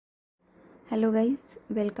Hello guys,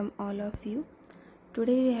 welcome all of you.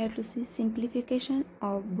 Today we have to see simplification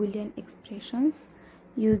of Boolean expressions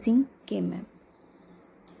using K-map.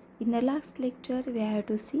 In the last lecture we have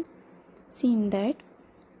to seen that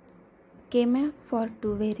K-map for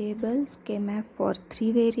 2 variables, K-map for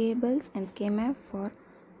 3 variables and K-map for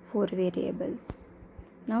 4 variables.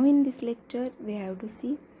 Now in this lecture we have to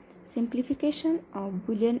see simplification of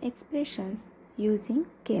Boolean expressions using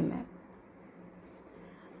K-map.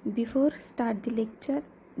 Before start the lecture,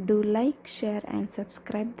 do like, share and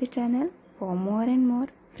subscribe the channel for more and more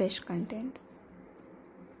fresh content.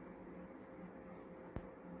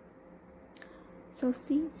 So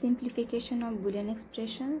see simplification of Boolean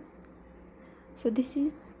expressions. So this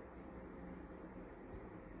is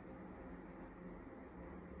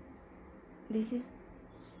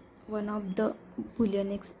one of the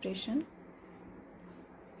Boolean expression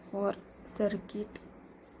for circuit.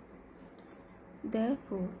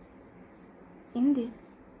 Therefore, in this,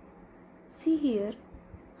 see here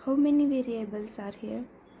how many variables are here.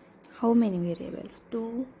 How many variables?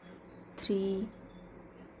 2, 3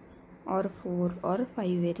 or 4 or 5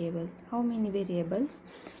 variables. How many variables?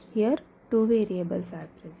 Here 2 variables are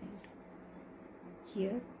present.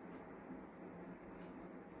 Here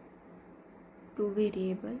 2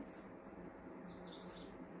 variables.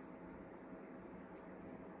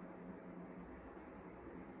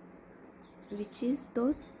 Which is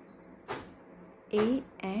those A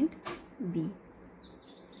and B.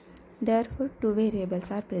 Therefore 2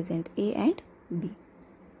 variables are present, A and B.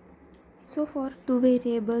 So for 2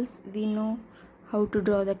 variables we know how to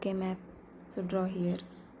draw the K-map. So draw here.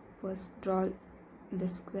 First draw the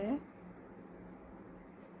square.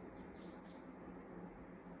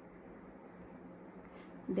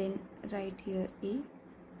 Then write here A,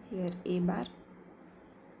 here A bar,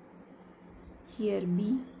 here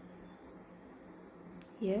B,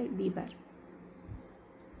 here B bar.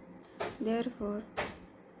 Therefore,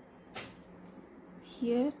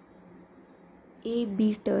 here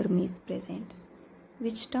AB term is present.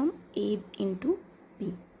 Which term? A into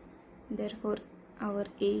B. Therefore, our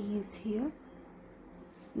A is here,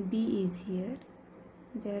 B is here.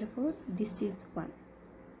 Therefore, this is 1.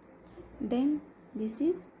 Then this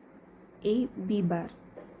is AB bar,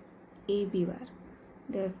 AB bar.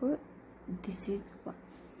 Therefore, this is 1.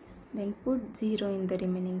 Then put 0 in the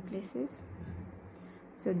remaining places.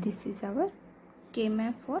 So this is our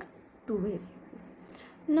K-map for 2 variables.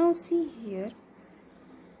 Now see here,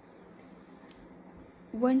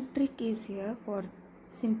 one trick is here for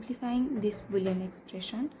simplifying this Boolean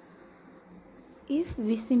expression. If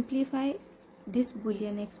we simplify this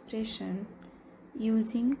Boolean expression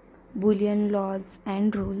using Boolean laws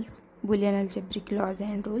and rules, Boolean algebraic laws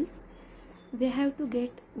and rules, we have to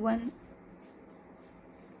get one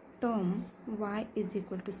term y is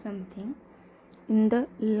equal to something in the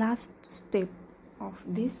last step of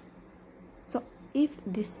this. So if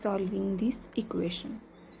this solving this equation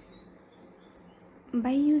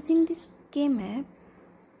by using this K-map,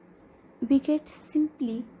 we get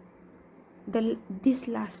simply this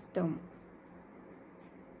last term.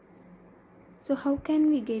 So how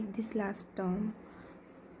can we get this last term?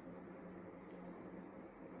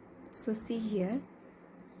 So see here,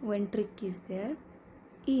 one trick is there.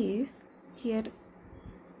 If here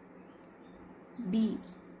B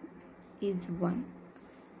is 1,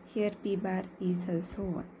 here B bar is also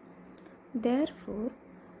 1. Therefore,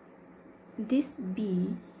 this B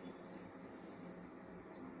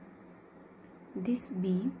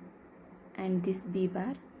and this B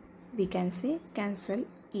bar, we can say cancel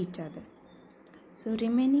each other. So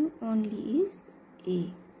remaining only is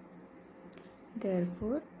A.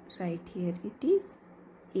 Therefore, right here it is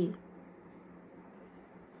A.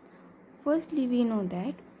 Firstly, we know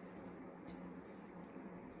that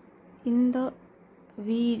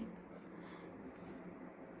we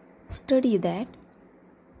study that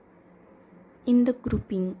in the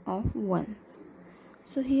grouping of ones.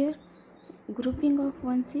 So here grouping of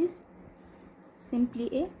ones is simply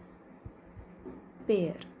a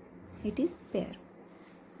pair. It is pair.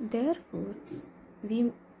 Therefore,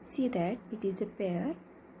 we see that it is a pair.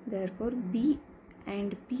 Therefore, B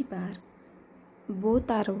and B bar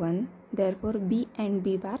both are 1. Therefore, B and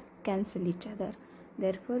B bar cancel each other.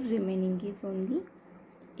 Therefore, remaining is only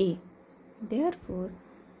A. Therefore,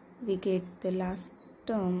 we get the last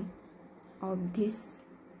term of this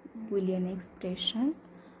Boolean expression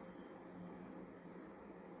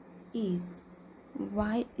is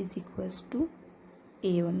y is equals to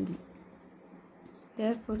A only.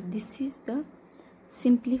 Therefore, this is the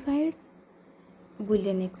simplified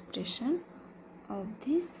Boolean expression of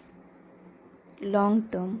this long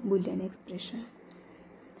term Boolean expression.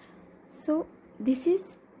 So this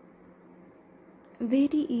is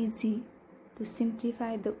very easy to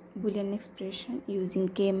simplify the Boolean expression using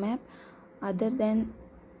K-map, other than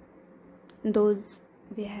those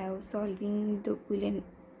we have solving the Boolean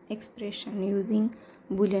expression using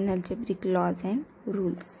Boolean algebraic laws and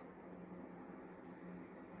rules.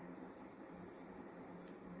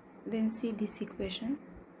 Then see this equation.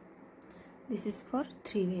 This is for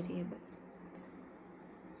 3 variables.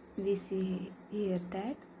 We see here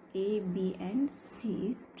that A, B and C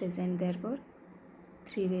is present, therefore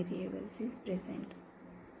 3 variables is present.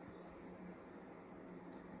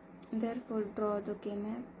 Therefore draw the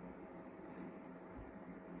K-map.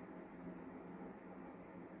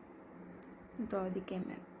 Draw the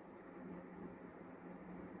K-map.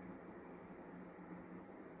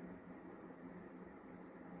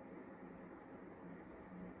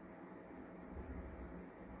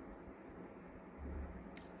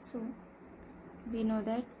 So we know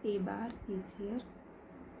that A bar is here,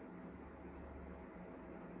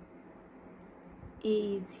 A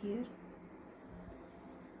is here,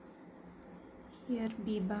 here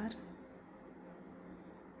B bar,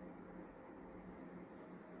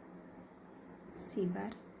 C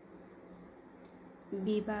bar,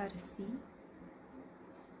 B bar C,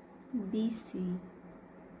 BC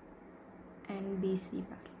and BC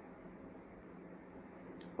bar.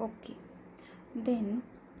 Okay, then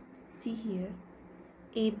see here,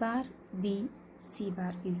 A bar, B, C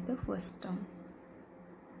bar is the first term.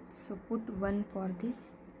 So put 1 for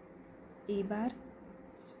this. A bar,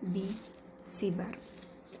 B, C bar.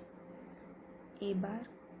 A bar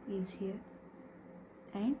is here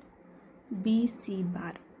and BC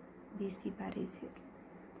bar. BC bar is here.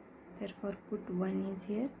 Therefore put 1 is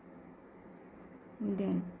here.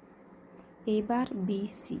 Then A bar,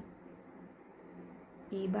 BC.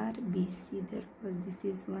 A bar, BC, therefore this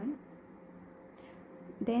is 1.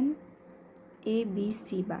 Then A, B,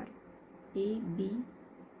 C bar. A, B,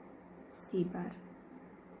 C bar.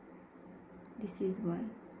 This is 1.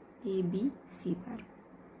 A, B, C bar.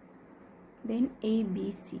 Then A,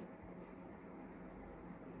 B, C.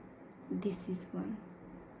 This is 1.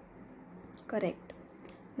 Correct.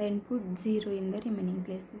 Then put 0 in the remaining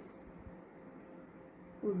places.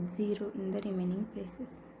 Put 0 in the remaining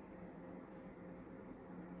places.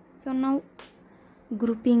 So now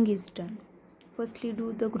grouping is done. Firstly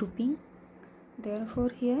do the grouping.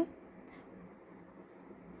 Therefore here,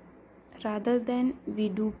 rather than we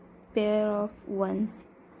do pair of ones,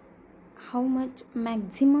 how much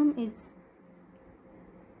maximum is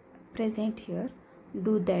present here,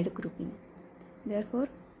 do that grouping. Therefore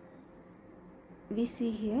we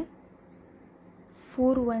see here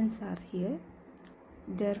 4 ones are here,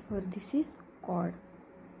 therefore this is chord.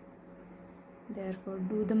 Therefore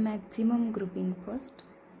do the maximum grouping first.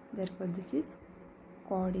 Therefore this is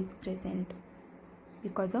chord is present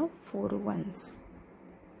because of 4 ones.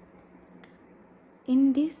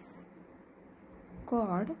 In this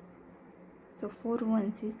chord, so 4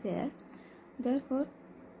 ones is there. Therefore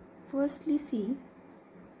firstly see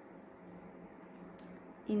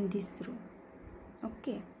in this row.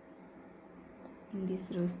 Okay. In this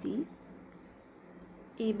row see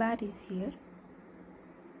A bar is here.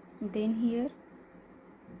 Then here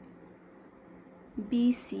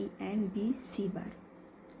BC and BC bar.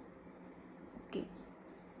 Okay.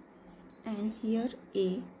 And here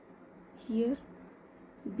A, here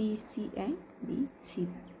BC and BC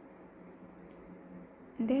bar.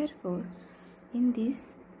 Therefore in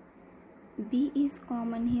this B is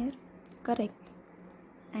common here, correct,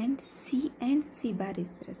 and C and C bar is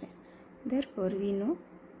present. Therefore we know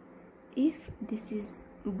if this is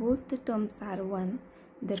both the terms are 1,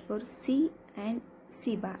 therefore C and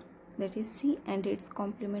C bar, that is C and its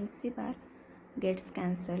complement C bar, gets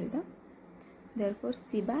cancelled. Therefore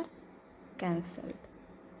C bar cancelled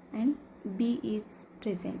and B is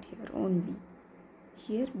present here only.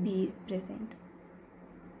 Here B is present.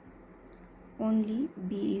 Only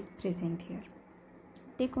B is present here.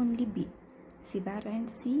 Take only B. C bar and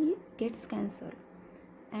C gets cancelled.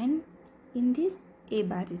 And in this A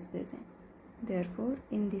bar is present. Therefore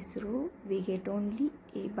in this row we get only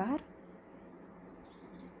A bar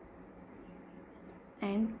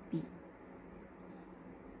and B.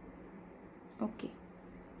 Okay.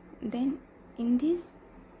 Then in this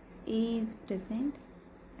A is present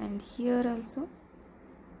and here also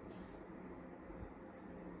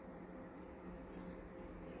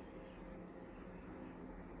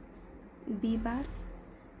B bar,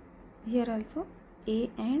 here also A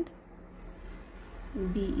and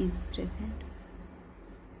B is present.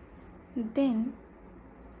 Then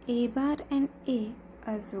A bar and A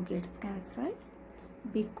also gets cancelled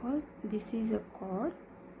because this is a chord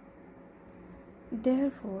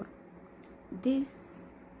Therefore,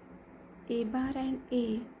 this a bar and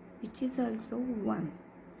a, which is also 1.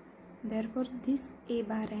 Therefore, this a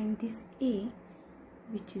bar and this a,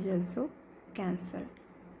 which is also cancelled.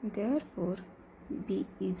 Therefore, b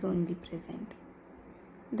is only present.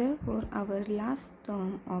 Therefore, our last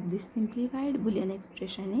term of this simplified Boolean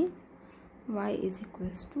expression is y is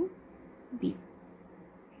equals to b.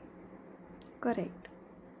 Correct.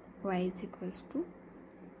 Y is equals to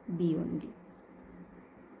b only.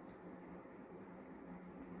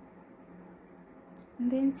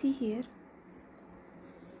 And then see here,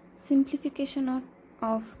 simplification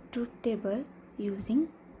of truth table using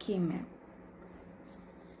K-map.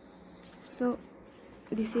 So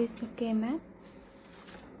this is the K-map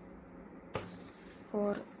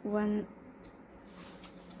for one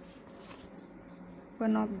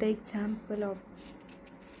of the example of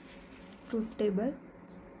truth table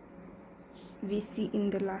we see in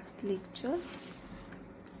the last lectures.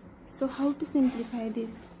 So how to simplify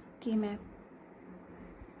this K-map?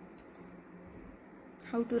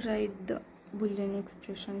 How to write the Boolean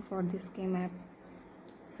expression for this K-map?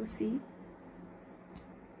 So see,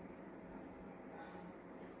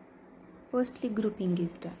 firstly grouping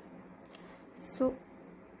is done. So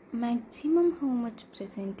maximum how much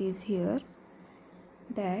present is here,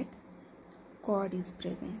 that chord is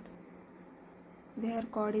present. Where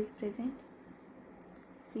chord is present?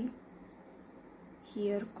 See,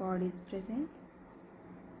 here chord is present,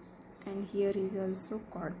 and here is also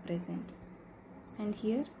chord present, and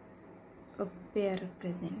here a pair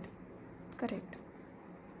present. Correct.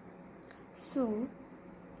 So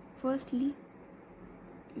firstly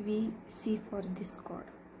we see for this chord.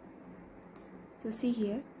 So see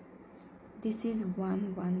here, this is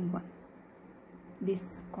 1 1 1.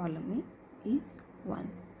 This column is 1,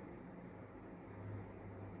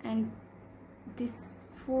 and these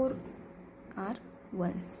 4 are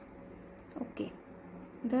ones. Okay.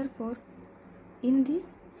 Therefore, in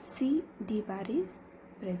this C D bar is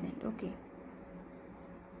present. Okay.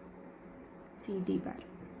 C D bar.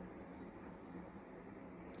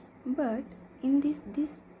 But in this,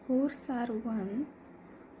 these 4s are 1.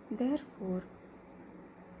 Therefore,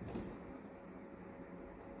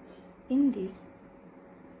 in this,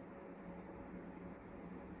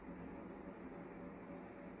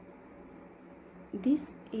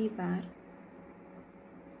 this A bar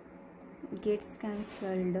gets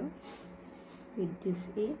cancelled with this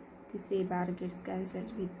A bar gets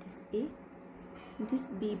cancelled with this A,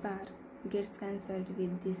 this B bar gets cancelled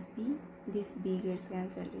with this B gets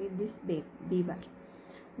cancelled with this B bar.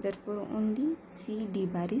 Therefore, only C D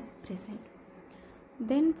bar is present.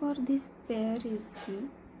 Then for this pair is C,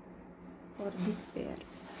 for this pair.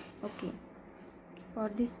 Okay. For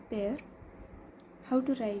this pair, how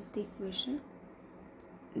to write the equation?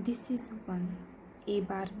 This is 1, A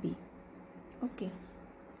bar B. Okay.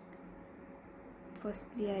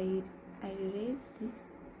 Firstly, I erase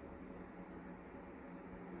this.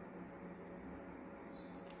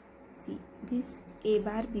 See, this A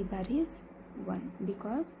bar B bar is 1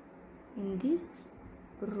 because in this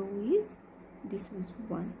row is this is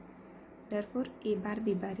 1. Therefore, A bar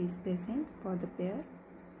B bar is present for the pair.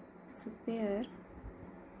 So pair,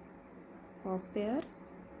 for pair,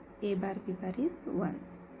 A bar B bar is 1.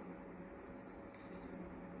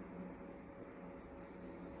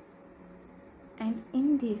 And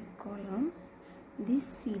in this column, this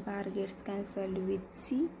C bar gets cancelled with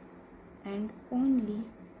C, and only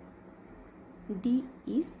D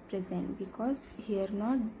is present because here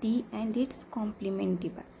not D and its complement D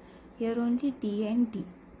bar. Here only D and D.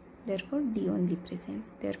 Therefore, D only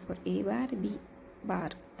presents. Therefore, A bar, B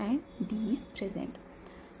bar and D is present.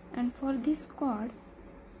 And for this chord,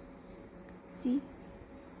 see,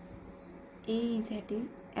 A is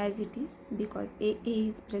as it is because A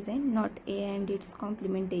is present, not A and its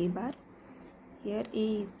complement A bar. Here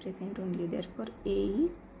A is present only. Therefore, A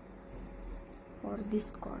is for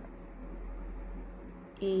this chord.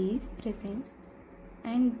 A is present,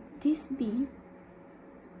 and this B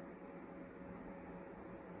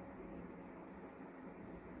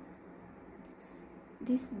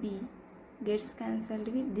gets cancelled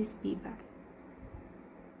with this B bar,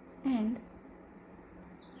 and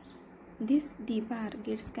this D bar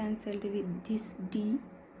gets cancelled with this D,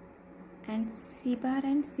 and C bar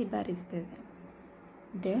is present.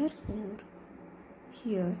 Therefore,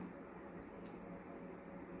 here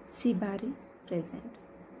C bar is present.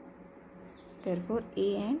 Therefore,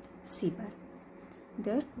 A and C bar.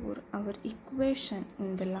 Therefore, our equation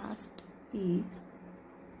in the last is,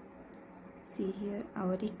 see here,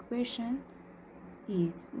 our equation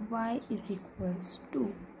is y is equals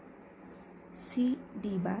to C D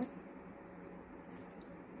bar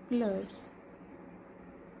plus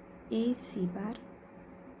AC bar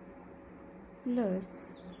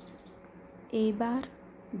plus A bar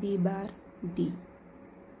B bar D.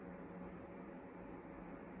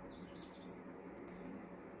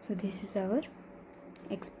 So this is our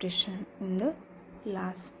expression in the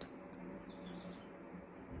last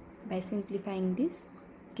by simplifying this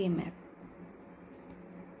K map.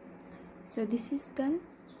 So this is done.